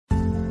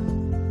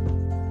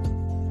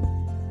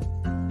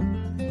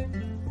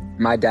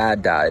My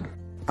dad died.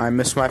 I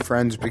miss my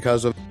friends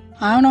because of...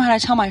 I don't know how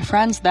to tell my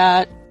friends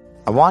that.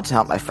 I want to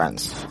help my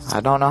friends. I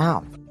don't know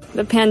how.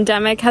 The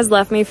pandemic has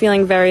left me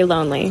feeling very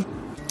lonely.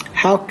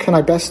 How can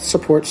I best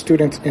support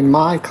students in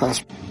my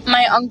class?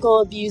 My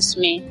uncle abused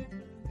me.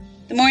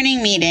 The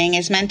morning meeting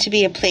is meant to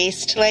be a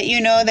place to let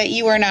you know that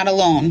you are not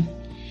alone.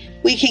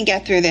 We can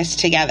get through this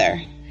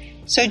together.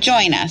 So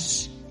join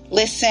us.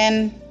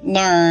 Listen,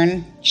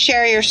 learn,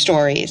 share your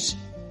stories.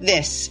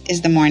 This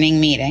is the morning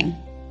meeting.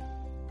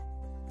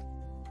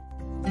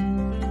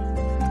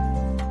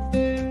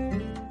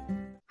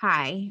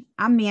 Hi,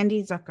 I'm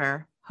Mandy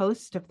Zucker,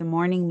 host of The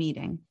Morning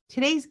Meeting.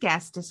 Today's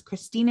guest is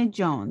Christina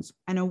Jones,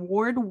 an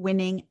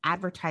award-winning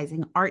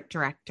advertising art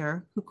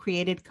director who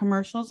created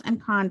commercials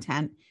and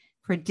content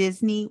for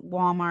Disney,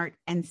 Walmart,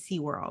 and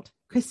SeaWorld.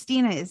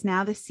 Christina is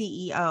now the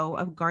CEO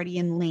of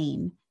Guardian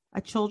Lane,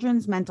 a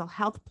children's mental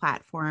health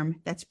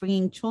platform that's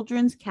bringing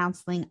children's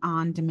counseling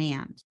on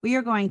demand. We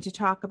are going to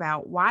talk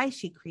about why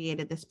she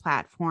created this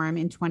platform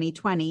in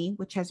 2020,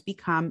 which has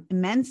become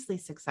immensely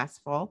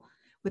successful,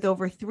 with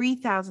over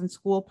 3,000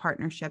 school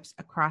partnerships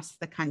across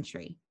the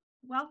country.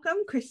 Welcome,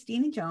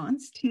 Christina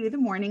Jones, to the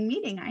morning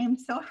meeting. I am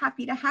so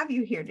happy to have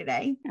you here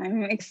today.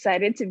 I'm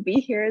excited to be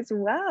here as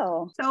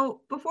well. So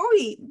before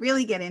we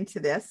really get into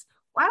this,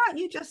 why don't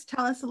you just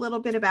tell us a little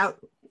bit about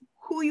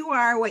who you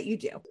are, what you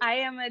do? I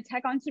am a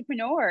tech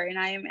entrepreneur, and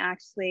I am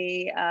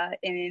actually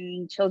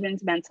in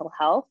children's mental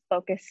health,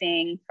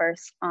 focusing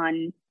first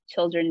on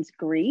children's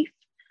grief.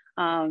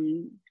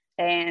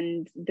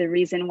 And the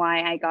reason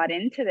why I got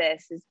into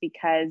this is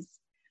because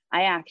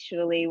I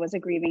actually was a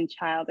grieving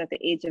child at the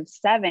age of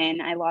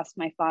 7. I lost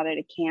my father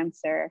to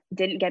cancer,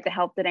 didn't get the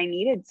help that I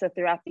needed. So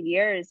throughout the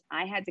years,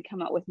 I had to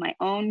come up with my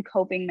own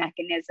coping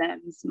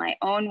mechanisms, my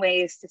own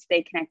ways to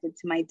stay connected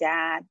to my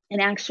dad, and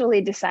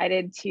actually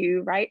decided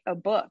to write a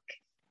book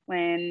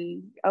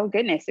when, oh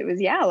goodness, it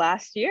was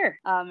last year.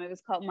 It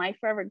was called My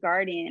Forever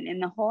Guardian.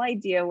 And the whole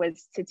idea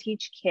was to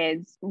teach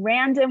kids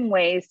random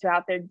ways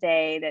throughout their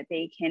day that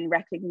they can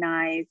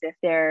recognize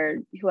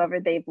if whoever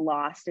they've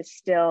lost is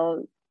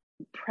still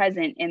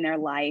present in their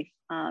life,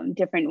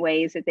 different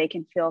ways that they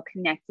can feel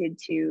connected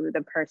to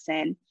the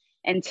person,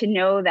 and to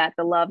know that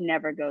the love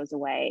never goes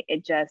away.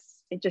 It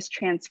just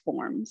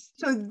transforms.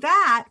 So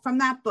that, from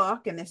that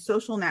book and the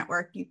social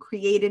network, you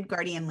created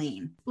Guardian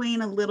Lane.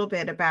 Explain a little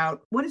bit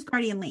about what is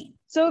Guardian Lane?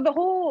 So the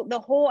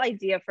whole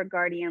idea for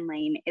Guardian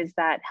Lane is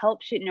that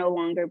help should no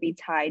longer be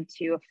tied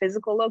to a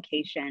physical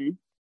location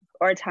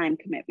or a time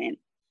commitment.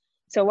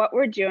 So what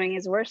we're doing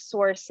is we're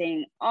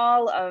sourcing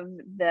all of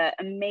the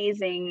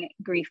amazing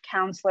grief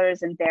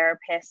counselors and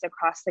therapists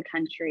across the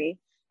country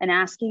and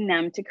asking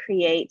them to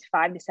create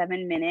 5 to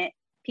 7 minute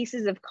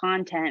pieces of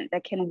content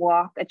that can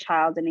walk a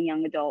child and a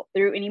young adult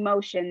through an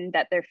emotion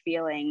that they're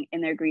feeling in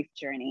their grief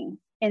journey.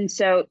 And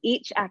so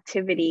each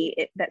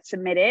activity that's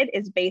submitted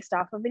is based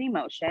off of an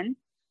emotion,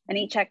 and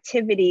each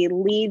activity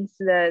leads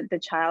the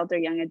child or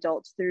young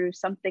adults through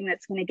something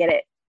that's going to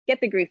get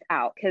the grief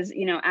out. Because,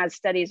 as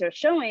studies are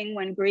showing,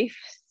 when grief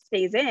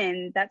stays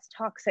in, that's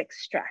toxic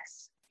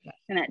stress. Yeah.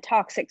 And that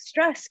toxic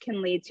stress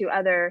can lead to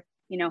other,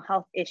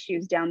 health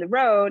issues down the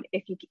road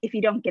if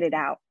you don't get it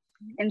out.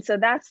 And so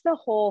that's the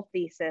whole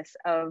thesis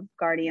of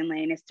Guardian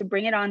Lane, is to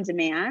bring it on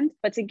demand,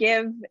 but to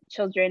give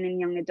children and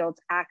young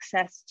adults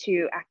access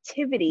to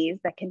activities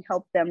that can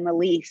help them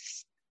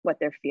release what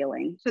they're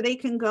feeling. So they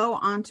can go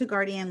onto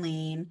Guardian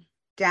Lane,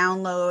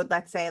 download,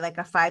 let's say, like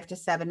a 5 to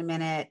 7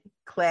 minute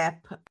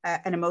clip,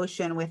 an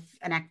emotion with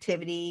an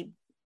activity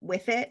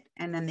with it,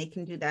 and then they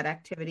can do that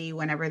activity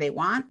whenever they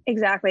want.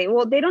 Exactly.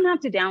 Well, they don't have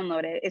to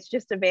download it. It's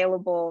just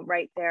available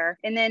right there.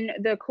 And then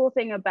the cool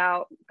thing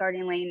about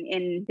Guardian Lane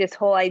in this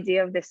whole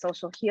idea of this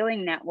social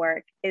healing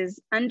network is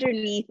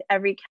underneath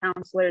every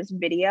counselor's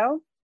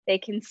video, they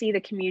can see the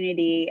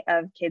community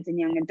of kids and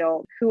young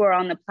adults who are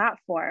on the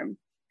platform,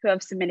 who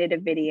have submitted a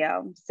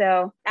video.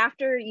 So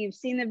after you've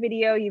seen the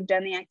video, you've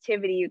done the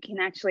activity, you can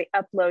actually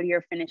upload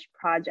your finished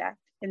project.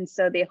 And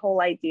so the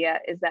whole idea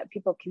is that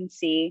people can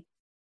see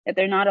that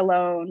they're not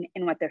alone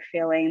in what they're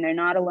feeling. They're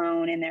not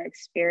alone in their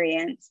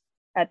experience,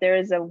 that there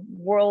is a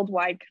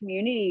worldwide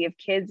community of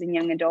kids and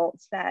young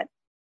adults that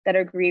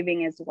are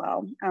grieving as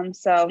well.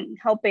 So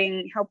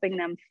helping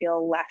them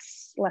feel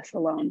less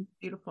alone.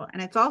 Beautiful.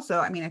 And it's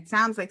also, it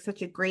sounds like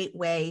such a great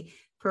way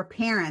for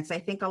parents. I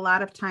think a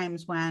lot of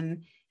times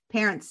when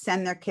parents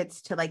send their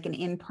kids to like an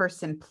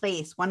in-person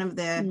place, one of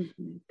the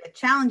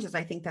challenges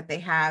I think that they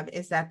have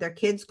is that their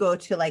kids go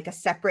to like a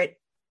separate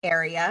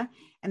area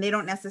and they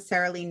don't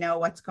necessarily know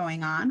what's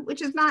going on,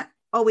 which is not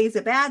always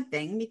a bad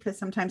thing, because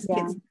sometimes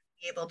kids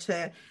be able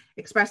to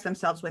express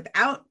themselves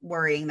without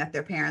worrying that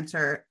their parents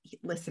are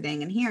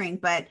listening and hearing.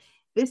 But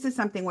this is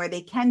something where they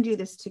can do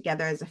this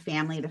together as a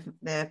family.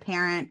 The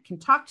parent can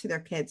talk to their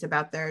kids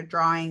about their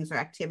drawings or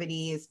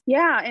activities.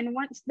 Yeah. And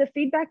once the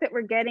feedback that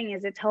we're getting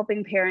is it's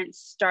helping parents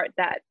start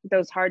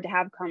those hard to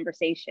have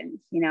conversations,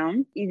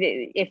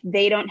 if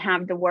they don't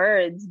have the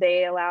words,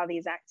 they allow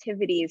these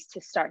activities to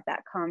start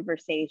that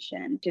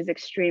conversation, which is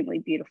extremely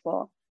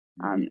beautiful.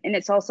 And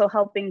it's also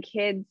helping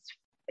kids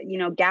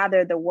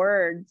gather the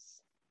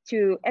words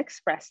to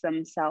express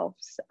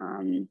themselves.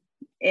 And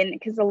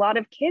because a lot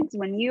of kids,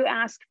 when you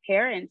ask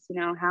parents,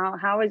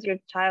 how is your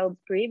child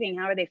grieving?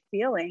 How are they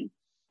feeling?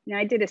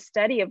 I did a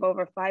study of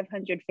over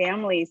 500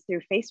 families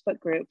through Facebook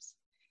groups,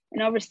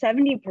 and over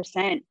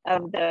 70%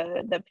 of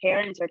the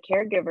parents or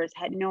caregivers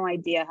had no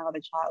idea how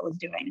the child was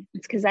doing.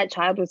 It's because that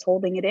child was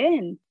holding it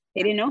in.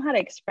 They didn't know how to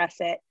express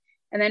it.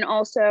 And then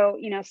also,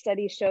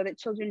 studies show that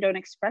children don't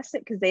express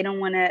it because they don't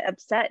want to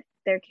upset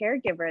their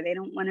caregiver. They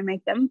don't want to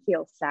make them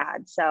feel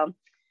sad. So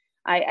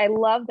I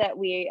love that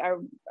we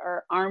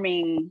are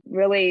arming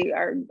really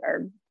our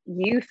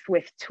youth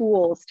with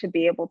tools to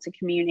be able to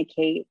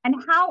communicate.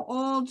 And how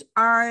old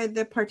are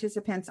the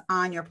participants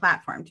on your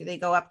platform? Do they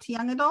go up to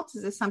young adults?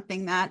 Is this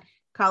something that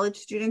college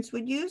students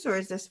would use, or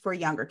is this for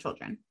younger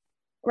children?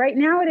 Right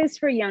now it is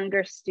for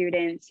younger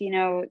students.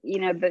 You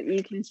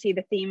can see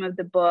the theme of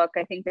the book.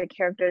 I think the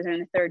characters are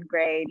in the third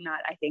grade.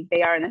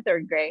 They are in the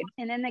third grade.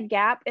 And then the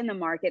gap in the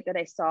market that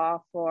I saw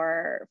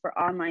for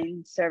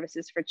online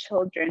services for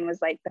children was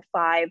like the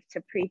 5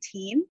 to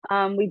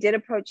preteen. We did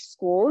approach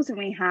schools, and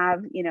we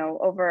have,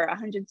 over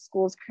 100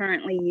 schools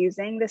currently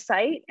using the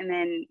site. And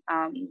then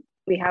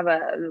we have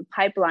a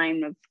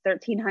pipeline of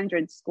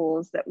 1,300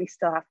 schools that we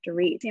still have to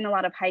reach. Seen a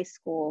lot of high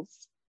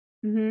schools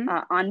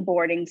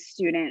onboarding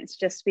students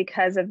just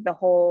because of the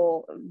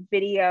whole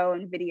video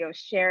and video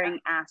sharing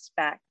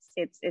aspects.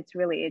 It's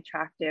really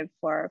attractive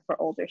for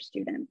older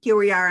students. Here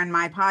we are on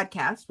my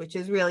podcast, which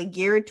is really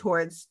geared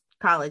towards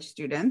college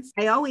students.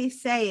 I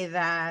always say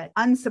that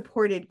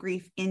unsupported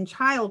grief in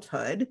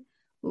childhood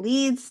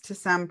leads to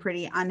some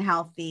pretty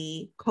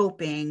unhealthy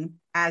coping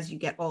as you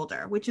get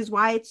older, which is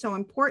why it's so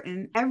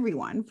important,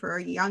 for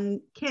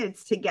young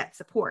kids to get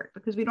support,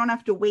 because we don't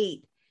have to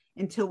wait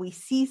until we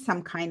see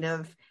some kind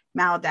of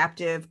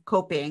maladaptive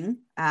coping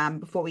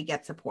before we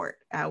get support.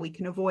 We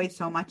can avoid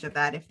so much of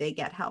that if they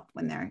get help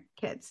when they're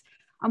kids.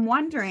 I'm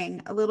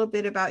wondering a little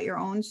bit about your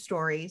own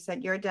stories.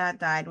 That your dad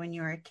died when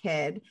you were a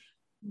kid.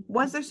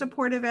 Was there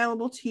support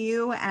available to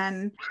you,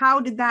 and how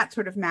did that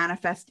sort of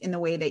manifest in the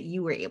way that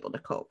you were able to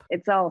cope?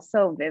 It's all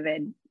so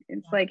vivid.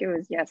 It's like it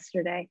was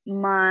yesterday.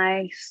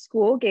 My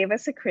school gave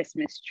us a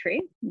Christmas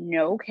tree,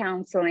 no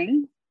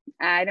counseling.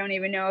 I don't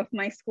even know if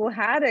my school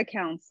had a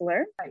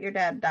counselor. Your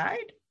dad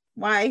died?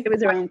 Why? It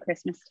was around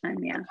Christmas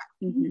time, yeah.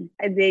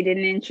 Mm-hmm. They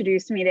didn't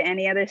introduce me to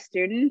any other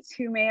students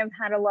who may have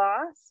had a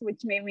loss,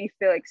 which made me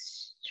feel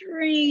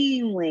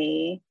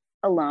extremely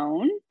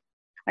alone.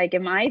 Like,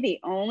 am I the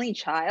only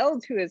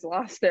child who has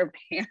lost their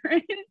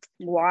parent?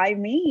 Why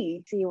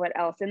me? See what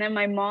else. And then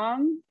my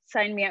mom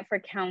signed me up for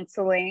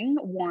counseling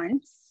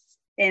once.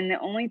 And the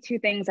only 2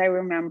 things I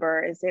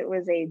remember is it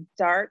was a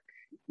dark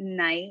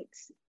night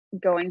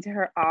going to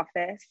her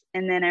office.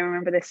 And then I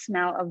remember the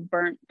smell of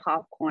burnt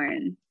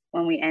popcorn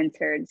when we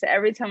entered. So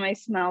every time I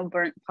smell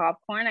burnt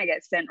popcorn, I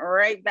get sent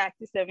right back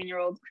to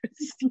 7-year-old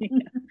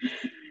Christina.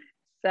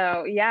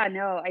 So yeah,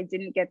 no, I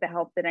didn't get the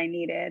help that I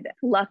needed.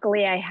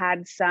 Luckily, I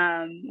had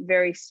some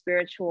very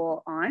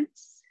spiritual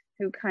aunts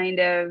who kind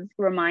of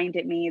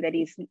reminded me that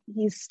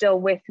he's still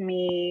with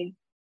me.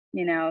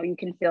 You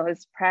can feel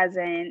his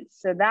presence.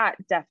 So that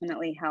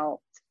definitely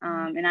helped.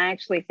 And I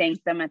actually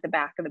thanked them at the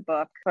back of the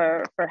book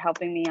for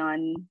helping me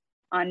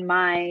on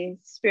my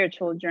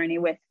spiritual journey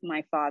with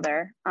my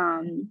father.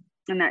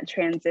 And that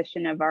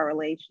transition of our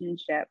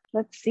relationship.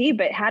 Let's see,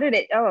 but how did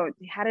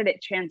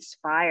it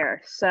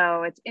transpire?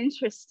 So it's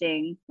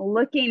interesting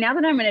now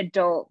that I'm an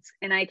adult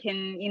and I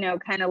can,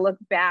 kind of look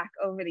back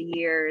over the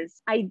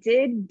years. I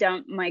did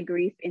dump my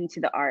grief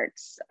into the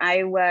arts.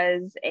 I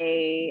was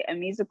a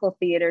musical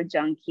theater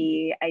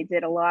junkie. I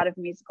did a lot of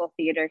musical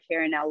theater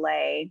here in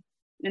LA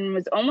and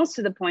was almost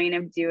to the point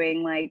of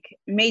doing like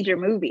major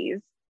movies,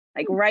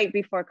 like right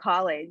before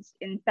college.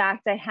 In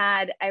fact,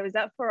 I was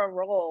up for a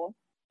role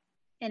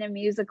in a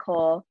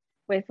musical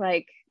with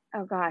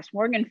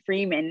Morgan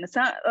Freeman. It's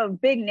not a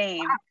big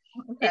name.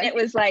 Okay. And it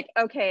was like,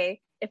 okay,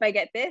 if I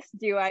get this,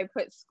 do I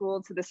put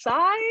school to the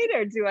side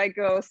or do I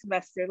go a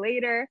semester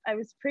later? I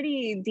was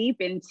pretty deep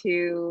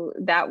into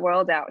that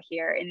world out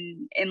here.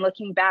 And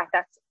looking back,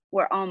 that's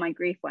where all my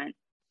grief went.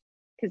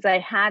 Because I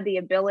had the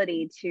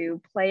ability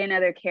to play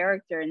another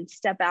character and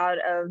step out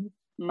of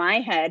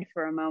my head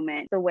for a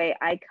moment. The way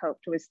I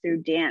coped was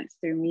through dance,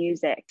 through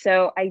music.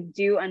 So I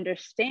do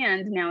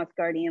understand now with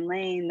Guardian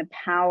Lane, the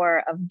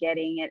power of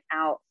getting it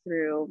out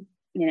through,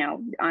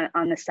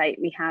 on the site,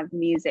 we have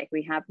music,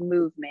 we have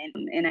movement.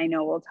 And I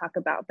know we'll talk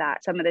about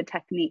that. Some of the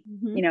technique,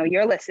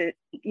 your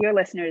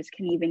listeners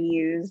can even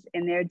use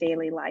in their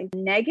daily life.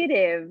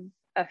 Negative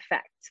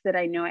effects that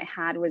I know it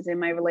had was in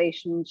my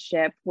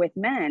relationship with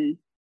men.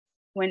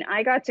 When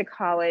I got to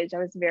college, I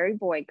was very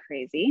boy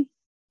crazy.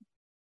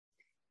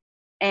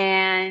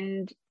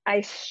 And I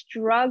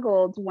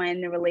struggled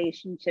when the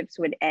relationships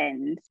would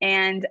end.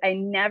 And I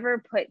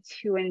never put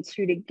 2 and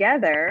 2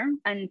 together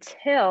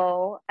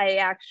until I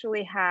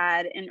actually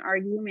had an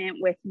argument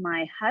with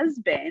my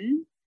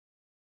husband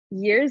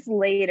years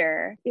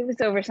later. It was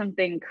over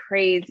something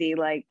crazy,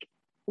 like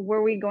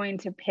were we going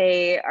to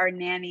pay our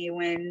nanny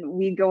when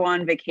we go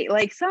on vacation?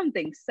 Like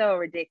something so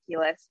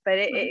ridiculous. But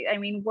I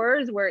mean,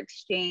 words were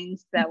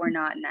exchanged that were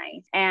not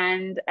nice.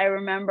 And I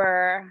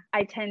remember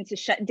I tend to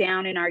shut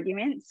down in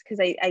arguments because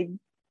I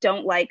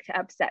don't like to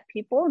upset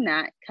people. And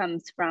that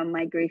comes from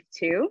my grief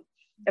too,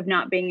 of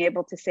not being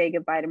able to say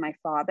goodbye to my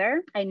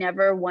father. I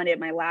never wanted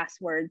my last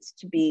words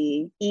to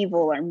be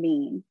evil or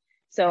mean.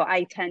 So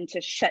I tend to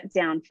shut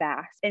down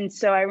fast. And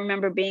so I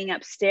remember being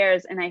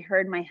upstairs and I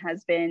heard my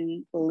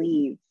husband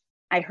leave.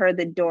 I heard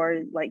the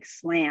door like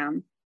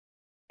slam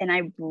and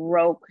I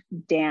broke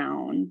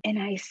down. And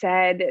I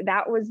said,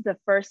 that was the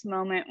first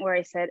moment where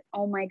I said,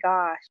 oh my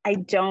gosh, I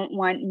don't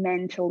want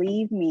men to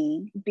leave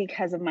me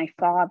because of my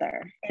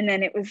father. And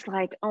then it was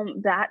like, oh,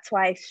 that's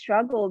why I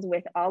struggled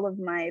with all of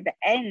the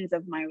ends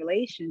of my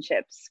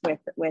relationships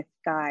with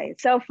guys.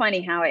 So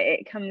funny how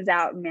it comes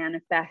out and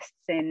manifests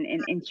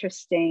in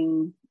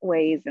interesting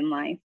ways in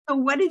life. So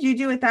what did you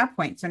do at that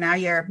point? So now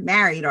you're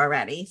married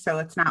already. So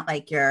it's not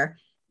like you're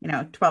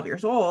 12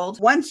 years old.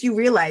 Once you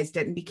realized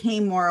it and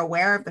became more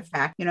aware of the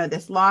fact,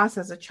 this loss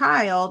as a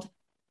child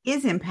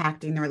is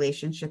impacting the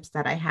relationships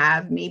that I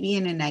have, maybe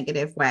in a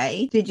negative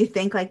way. Did you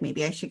think like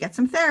maybe I should get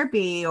some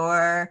therapy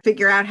or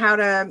figure out how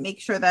to make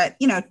sure that,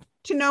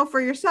 to know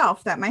for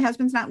yourself that my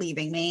husband's not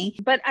leaving me?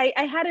 But I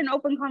had an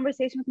open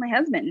conversation with my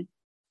husband.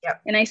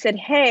 Yep. And I said,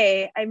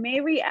 hey, I may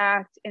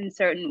react in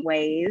certain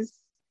ways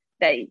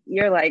that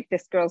you're like,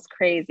 this girl's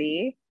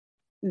crazy.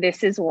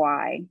 This is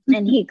why.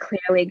 And he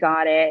clearly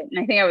got it. And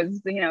I think I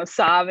was,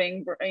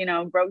 sobbing,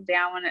 broke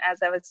down as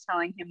I was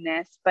telling him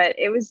this, but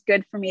it was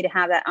good for me to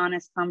have that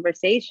honest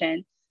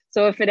conversation.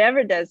 So if it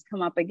ever does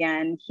come up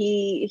again,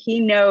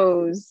 he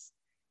knows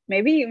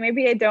maybe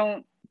I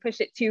don't push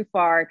it too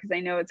far because I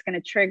know it's going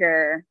to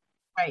trigger,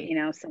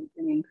 something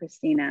in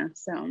Christina.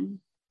 So. And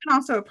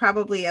also it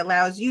probably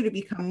allows you to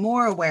become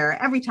more aware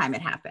every time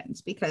it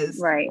happens because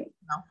right.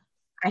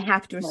 I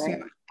have to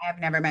assume, I've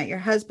never met your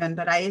husband,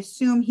 but I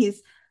assume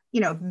he's,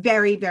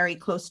 very, very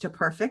close to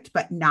perfect,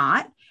 but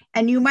not.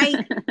 And you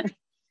might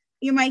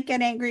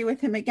get angry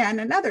with him again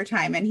another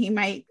time and he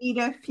might need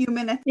a few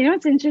minutes.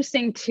 It's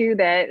interesting too,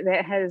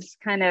 that has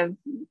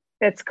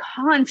that's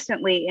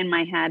constantly in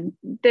my head.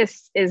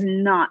 This is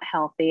not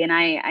healthy. And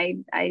I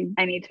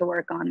need to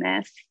work on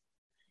this.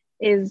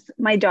 Is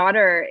my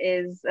daughter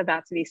is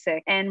about to be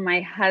 6 and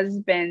my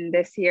husband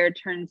this year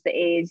turns the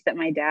age that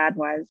my dad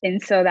was.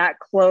 And so that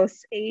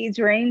close age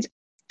range,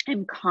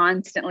 I'm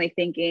constantly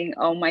thinking,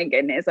 oh my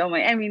goodness.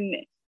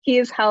 He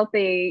is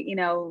healthy.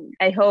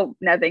 I hope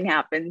nothing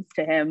happens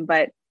to him,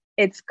 but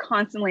it's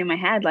constantly in my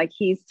head. Like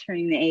he's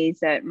turning the age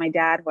that my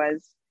dad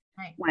was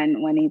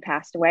when he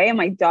passed away. And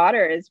my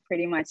daughter is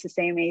pretty much the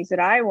same age that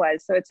I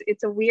was. So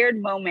it's a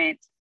weird moment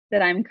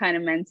that I'm kind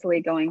of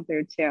mentally going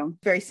through too.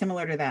 Very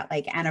similar to that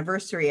like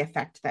anniversary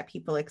effect that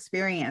people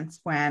experience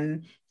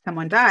when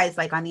someone dies,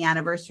 like on the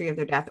anniversary of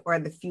their death or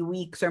the few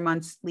weeks or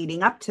months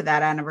leading up to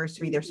that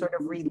anniversary, they're sort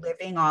of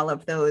reliving all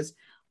of those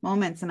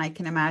moments. And I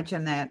can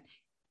imagine that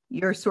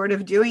you're sort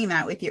of doing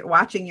that with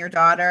watching your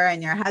daughter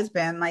and your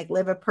husband like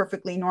live a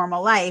perfectly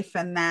normal life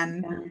and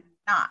then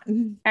not.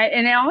 And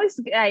I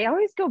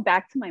always go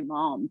back to my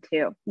mom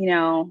too.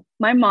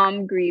 My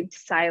mom grieved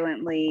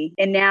silently.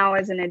 And now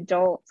as an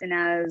adult and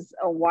as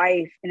a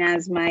wife and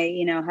as my,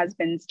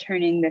 husband's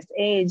turning this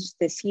age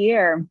this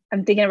year,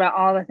 I'm thinking about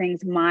all the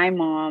things my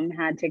mom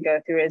had to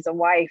go through as a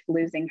wife,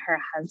 losing her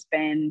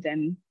husband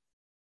and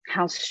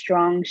how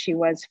strong she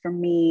was for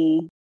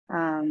me.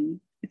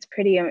 It's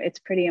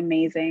pretty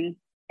amazing.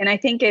 And I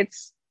think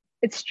it's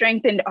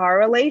strengthened our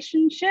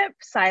relationship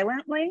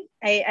silently.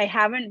 I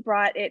haven't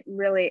brought it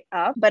really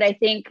up, but I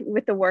think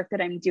with the work that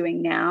I'm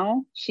doing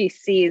now, she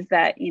sees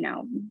that,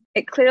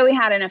 it clearly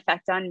had an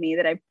effect on me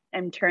that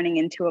I'm turning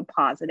into a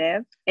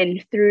positive.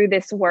 And through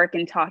this work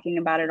and talking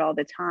about it all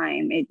the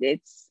time,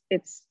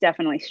 it's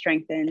definitely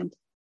strengthened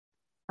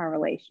our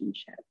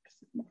relationships.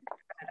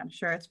 I'm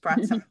sure it's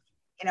brought some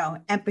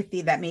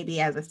empathy that maybe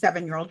as a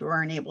 7-year-old you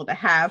weren't able to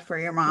have for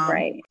your mom.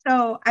 Right.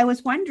 So I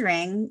was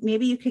wondering,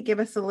 maybe you could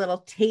give us a little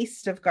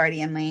taste of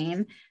Guardian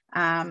Lane.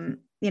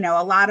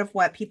 A lot of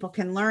what people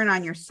can learn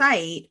on your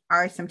site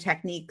are some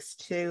techniques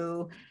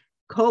to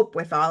cope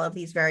with all of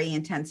these very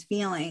intense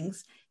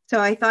feelings. So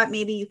I thought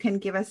maybe you can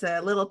give us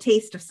a little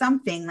taste of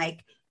something.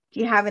 Like, do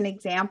you have an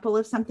example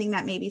of something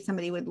that maybe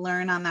somebody would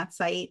learn on that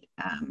site?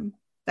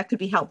 That could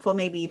be helpful,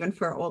 maybe even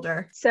for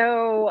older.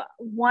 So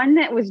one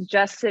that was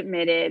just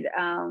submitted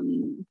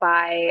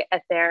by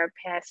a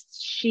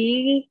therapist,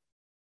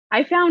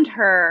 I found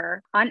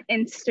her on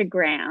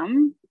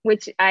Instagram,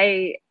 which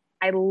I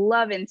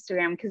love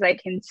Instagram because I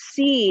can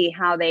see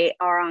how they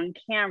are on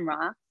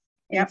camera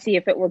and see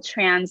if it will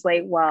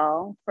translate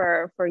well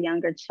for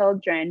younger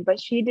children.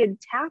 But she did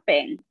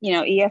tapping,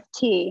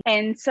 EFT.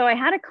 And so I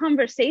had a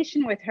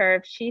conversation with her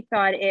if she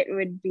thought it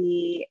would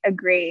be a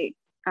great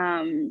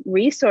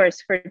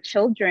resource for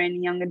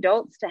children, young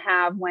adults to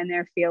have when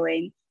they're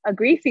feeling a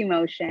grief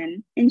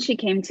emotion. And she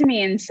came to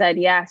me and said,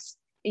 yes,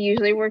 it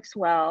usually works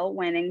well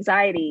when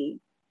anxiety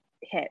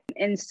hit.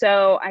 And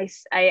so I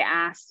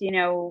asked,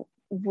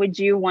 would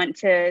you want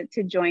to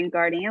join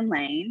Guardian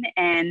Lane,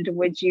 and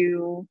would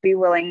you be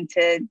willing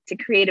to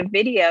create a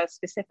video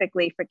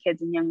specifically for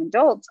kids and young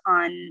adults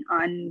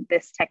on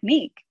this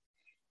technique?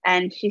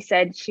 And she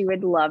said she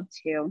would love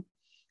to.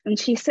 And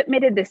she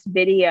submitted this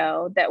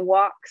video that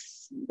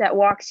walks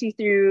you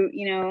through,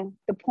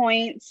 the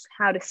points,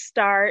 how to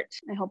start.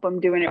 I hope I'm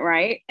doing it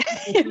right.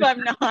 If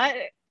I'm not,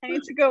 I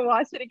need to go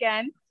watch it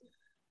again.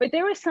 But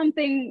there was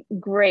something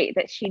great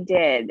that she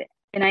did.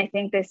 And I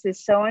think this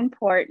is so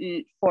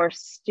important for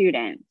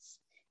students,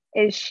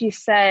 is she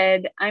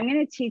said, I'm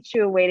going to teach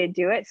you a way to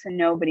do it so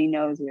nobody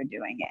knows you're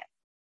doing it.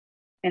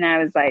 And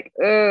I was like,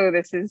 oh,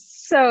 this is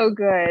so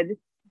good.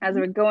 As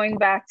we're going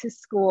back to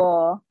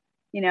school,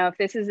 if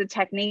this is a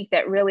technique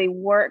that really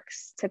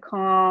works to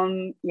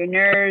calm your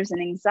nerves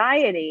and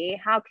anxiety,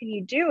 how can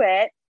you do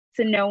it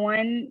so no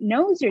one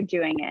knows you're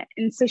doing it?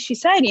 And so she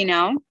said,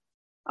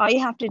 all you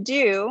have to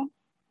do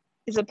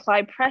is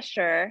apply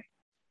pressure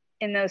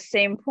in those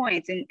same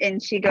points.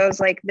 And she goes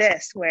like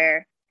this,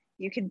 where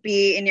you could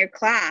be in your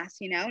class,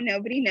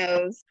 nobody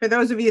knows. For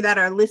those of you that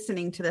are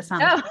listening to this on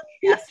the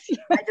podcast,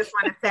 I just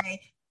want to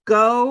say,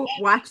 go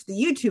watch the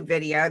YouTube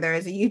video. There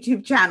is a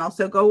YouTube channel.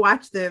 So go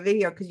watch the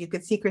video, because you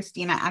could see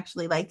Christina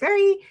actually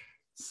very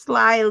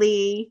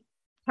slyly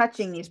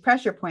touching these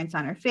pressure points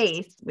on her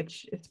face,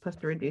 which is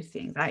supposed to reduce the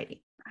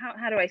anxiety.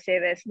 How do I say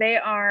this? They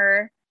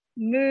are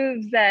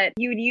moves that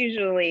you would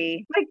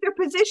usually, they're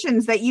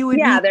positions that you would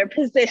they're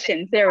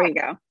positions. There we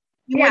go.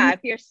 If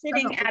you're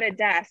sitting at a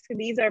desk,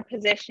 these are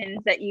positions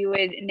that you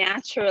would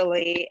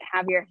naturally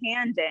have your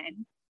hand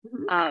in.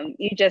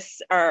 You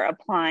just are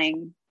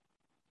applying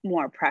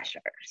more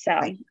pressure. So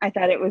I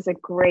thought it was a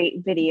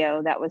great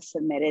video that was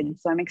submitted.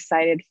 So I'm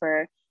excited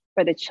for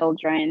the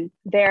children.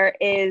 There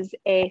is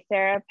a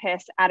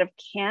therapist out of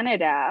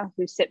Canada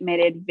who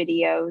submitted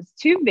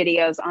two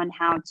videos on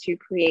how to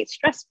create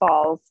stress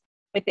balls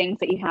with things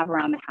that you have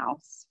around the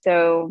house.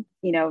 So,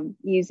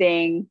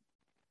 using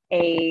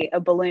a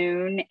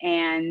balloon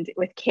and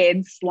with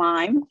kids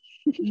slime,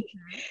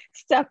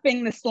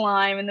 stuffing the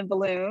slime in the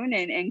balloon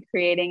and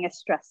creating a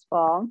stress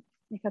ball.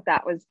 I thought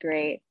that was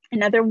great.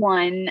 Another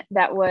one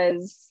that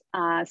was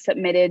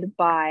submitted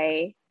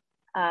by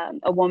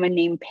a woman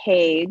named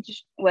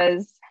Paige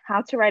was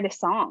how to write a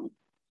song,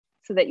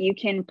 so that you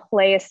can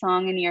play a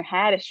song in your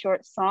head, a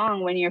short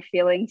song when you're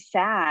feeling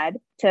sad,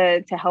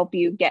 to help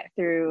you get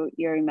through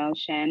your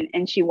emotion.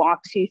 And she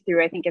walks you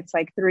through, I think it's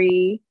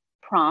 3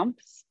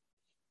 prompts.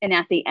 And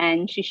at the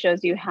end, she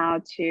shows you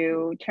how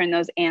to turn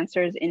those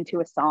answers into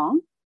a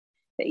song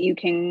that you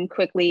can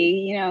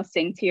quickly,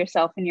 sing to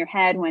yourself in your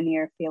head when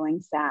you're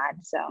feeling sad.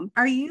 So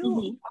are you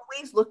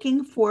always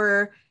looking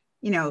for,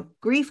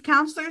 grief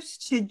counselors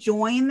to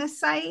join the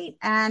site?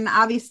 And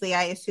obviously,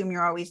 I assume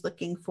you're always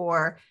looking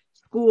for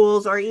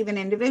schools or even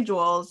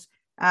individuals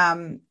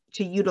to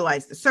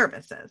utilize the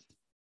services.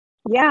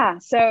 Yeah,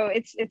 so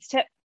it's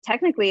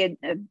technically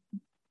a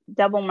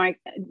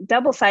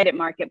double-sided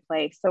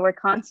marketplace. So we're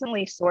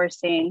constantly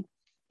sourcing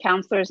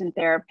counselors and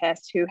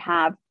therapists who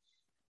have,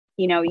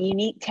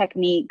 unique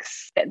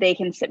techniques that they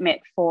can submit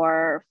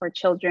for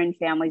children,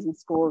 families, and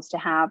schools to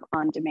have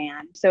on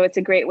demand. So it's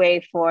a great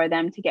way for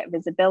them to get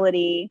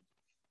visibility.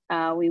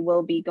 We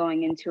will be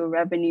going into a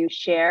revenue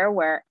share,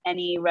 where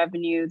any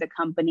revenue the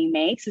company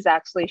makes is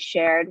actually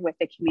shared with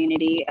the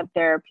community of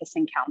therapists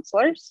and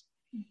counselors.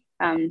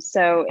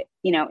 So,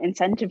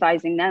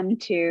 incentivizing them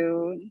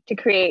to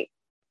create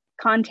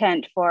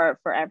content for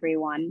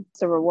everyone.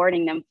 So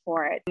rewarding them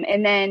for it.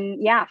 And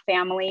then,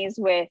 families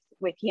with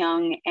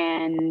young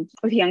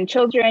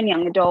children,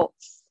 young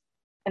adults,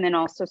 and then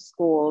also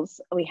schools.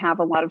 We have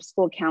a lot of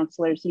school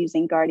counselors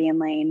using Guardian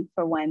Lane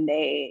for when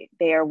they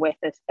are with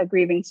a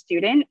grieving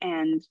student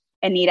and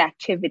need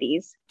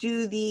activities.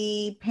 Do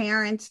the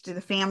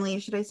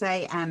families, should I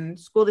say, and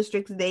school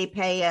districts, they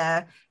pay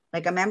a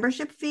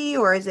membership fee,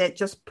 or is it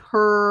just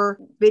per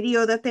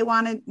video that they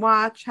want to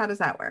watch? How does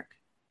that work?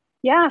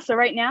 Yeah, so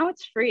right now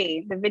it's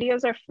free. The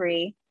videos are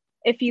free.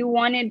 If you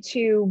wanted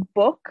to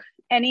book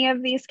any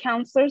of these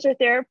counselors or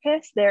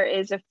therapists, there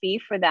is a fee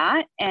for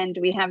that. And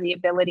we have the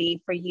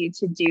ability for you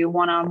to do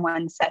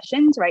one-on-one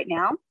sessions right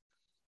now.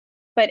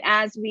 But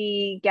as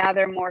we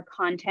gather more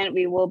content,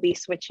 we will be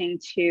switching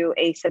to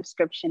a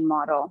subscription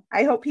model.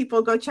 I hope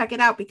people go check it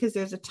out, because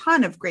there's a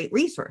ton of great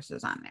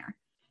resources on there.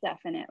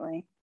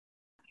 Definitely.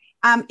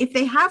 If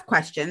they have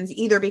questions,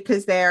 either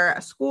because they're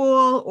a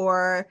school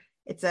or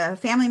it's a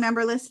family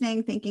member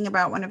listening, thinking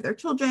about one of their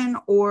children,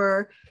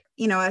 or,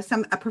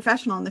 a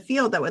professional in the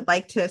field that would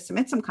like to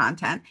submit some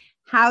content,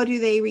 how do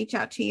they reach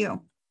out to you?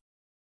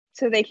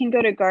 So they can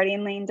go to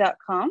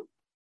guardianlane.com,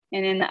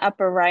 and in the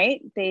upper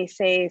right, they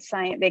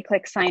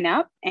click sign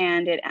up,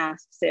 and it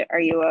asks, are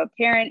you a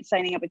parent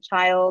signing up a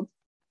child,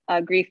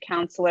 a grief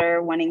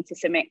counselor wanting to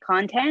submit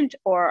content,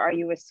 or are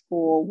you a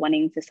school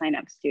wanting to sign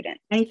up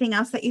students? Anything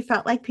else that you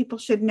felt like people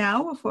should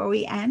know before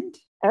we end?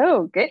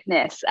 Oh,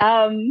 goodness.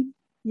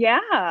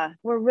 Yeah,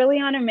 we're really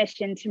on a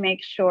mission to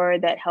make sure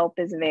that help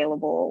is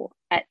available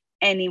at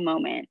any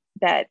moment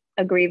that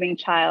a grieving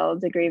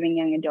child, a grieving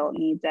young adult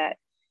needs it.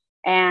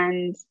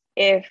 And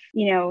if,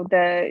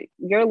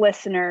 your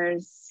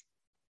listeners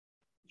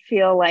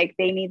feel like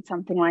they need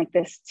something like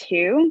this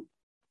too,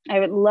 I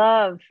would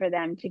love for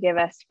them to give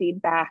us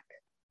feedback.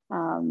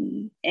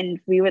 And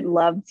we would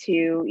love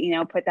to,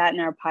 put that in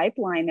our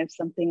pipeline of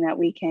something that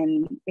we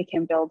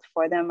can build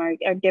for them or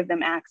give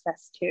them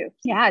access to.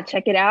 Yeah,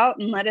 check it out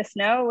and let us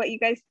know what you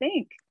guys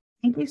think.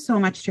 Thank you so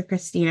much to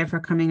Christina for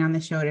coming on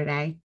the show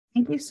today.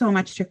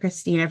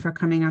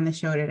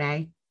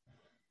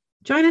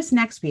 Join us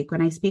next week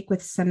when I speak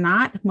with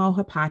Sanat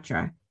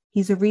Mohapatra.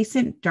 He's a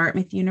recent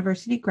Dartmouth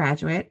University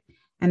graduate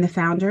and the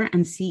founder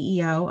and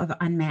CEO of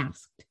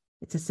Unmasked.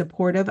 It's a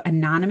supportive,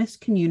 anonymous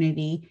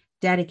community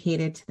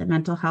dedicated to the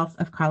mental health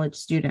of college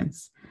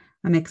students.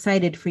 I'm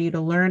excited for you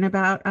to learn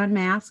about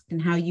Unmasked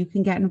and how you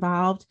can get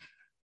involved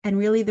and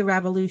really the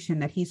revolution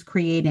that he's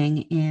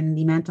creating in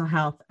the mental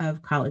health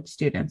of college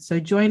students.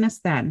 So join us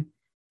then.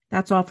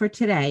 That's all for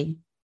today.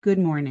 Good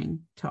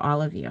morning to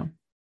all of you.